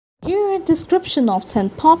Here a description of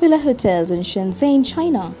 10 popular hotels in Shenzhen,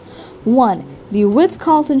 China. 1. The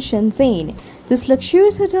Ritz-Carlton Shenzhen. This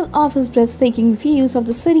luxurious hotel offers breathtaking views of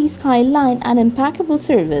the city's skyline and impeccable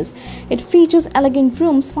service. It features elegant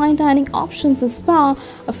rooms, fine dining options, a spa,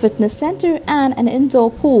 a fitness center, and an indoor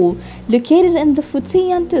pool. Located in the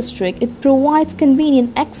Futian district, it provides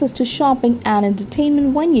convenient access to shopping and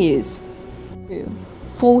entertainment venues. 2.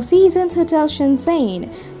 Four Seasons Hotel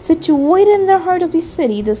Shenzhen. Situated in the heart of the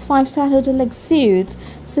city, this five-star hotel exudes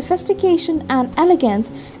sophistication and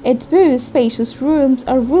elegance. It boasts spacious rooms,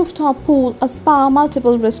 a rooftop pool, a spa,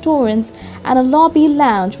 multiple restaurants, and a lobby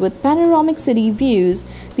lounge with panoramic city views.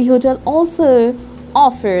 The hotel also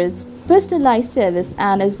offers personalized service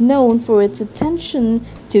and is known for its attention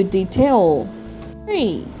to detail.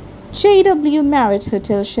 3. JW Marriott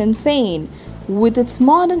Hotel Shenzhen. With its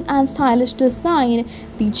modern and stylish design,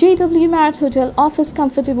 the JW Marriott Hotel offers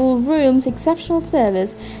comfortable rooms, exceptional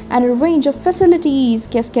service, and a range of facilities.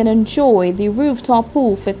 Guests can enjoy the rooftop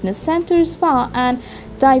pool, fitness center, spa, and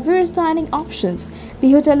diverse dining options.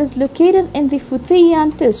 The hotel is located in the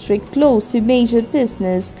Futian district, close to major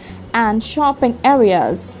business and shopping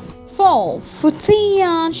areas. 4.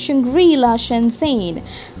 Futian Shangri-la Shenzhen.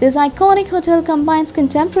 This iconic hotel combines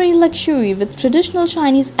contemporary luxury with traditional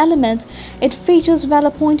Chinese elements. It features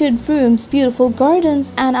well-appointed rooms, beautiful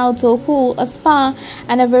gardens, an outdoor pool, a spa,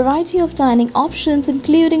 and a variety of dining options,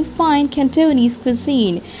 including fine Cantonese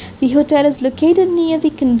cuisine. The hotel is located near the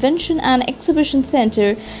Convention and Exhibition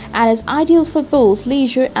Center and is ideal for both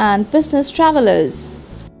leisure and business travelers.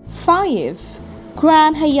 5.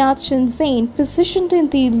 Grand Hyatt Shenzhen. Positioned in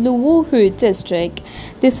the Luohu district,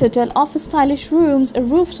 this hotel offers stylish rooms, a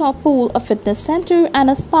rooftop pool, a fitness center, and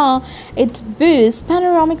a spa. It boasts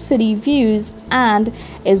panoramic city views and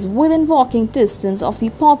is within walking distance of the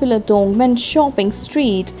popular Dongmen shopping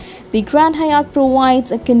street. The Grand Hyatt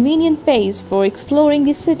provides a convenient base for exploring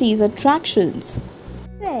the city's attractions.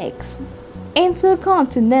 6.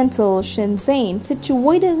 Intercontinental Shenzhen.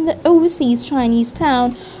 Situated in the overseas Chinese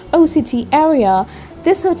town OCT area,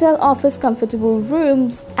 this hotel offers comfortable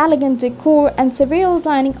rooms, elegant decor, and several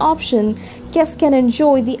dining options. Guests can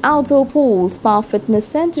enjoy the outdoor pool, spa, fitness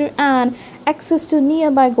center, and access to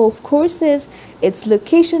nearby golf courses. Its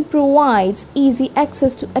location provides easy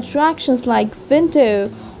access to attractions like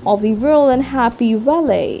Window of the World and Happy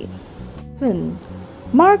Valley. 7.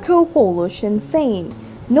 Marco Polo Shenzhen.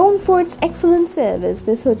 Known for its excellent service,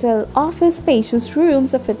 this hotel offers spacious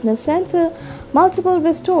rooms, a fitness center, multiple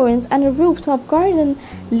restaurants, and a rooftop garden.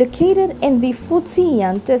 Located in the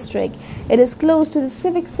Futian district, it is close to the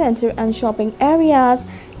civic center and shopping areas.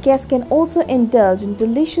 Guests can also indulge in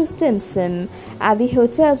delicious dim sum at the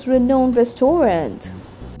hotel's renowned restaurant.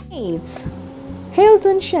 8.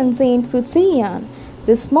 Hilton Shenzhen Futian.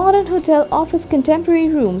 This modern hotel offers contemporary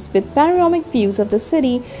rooms with panoramic views of the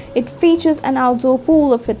city. It features an outdoor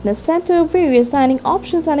pool, a fitness center, various dining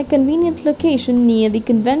options, and a convenient location near the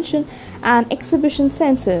Convention and Exhibition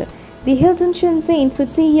Center. The Hilton Shenzhen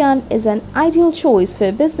Futian is an ideal choice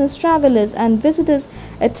for business travelers and visitors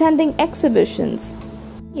attending exhibitions.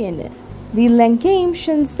 The Langham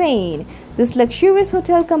Shenzhen. This luxurious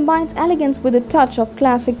hotel combines elegance with a touch of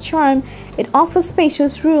classic charm. It offers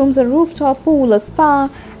spacious rooms, a rooftop pool, a spa,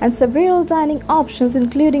 and several dining options,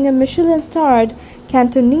 including a Michelin-starred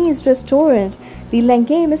Cantonese restaurant. The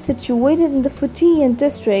Langham is situated in the Futian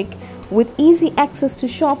district with easy access to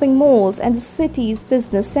shopping malls and the city's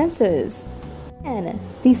business centers. And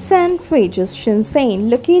the St. Regis Shenzhen.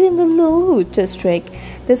 Located in the Luohu district,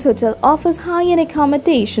 this hotel offers high-end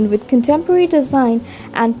accommodation with contemporary design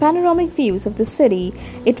and panoramic views of the city.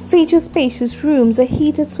 It features spacious rooms, a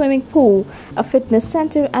heated swimming pool, a fitness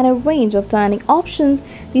center, and a range of dining options.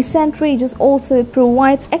 The St. Regis also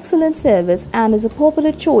provides excellent service and is a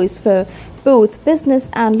popular choice for both business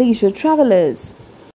and leisure travelers.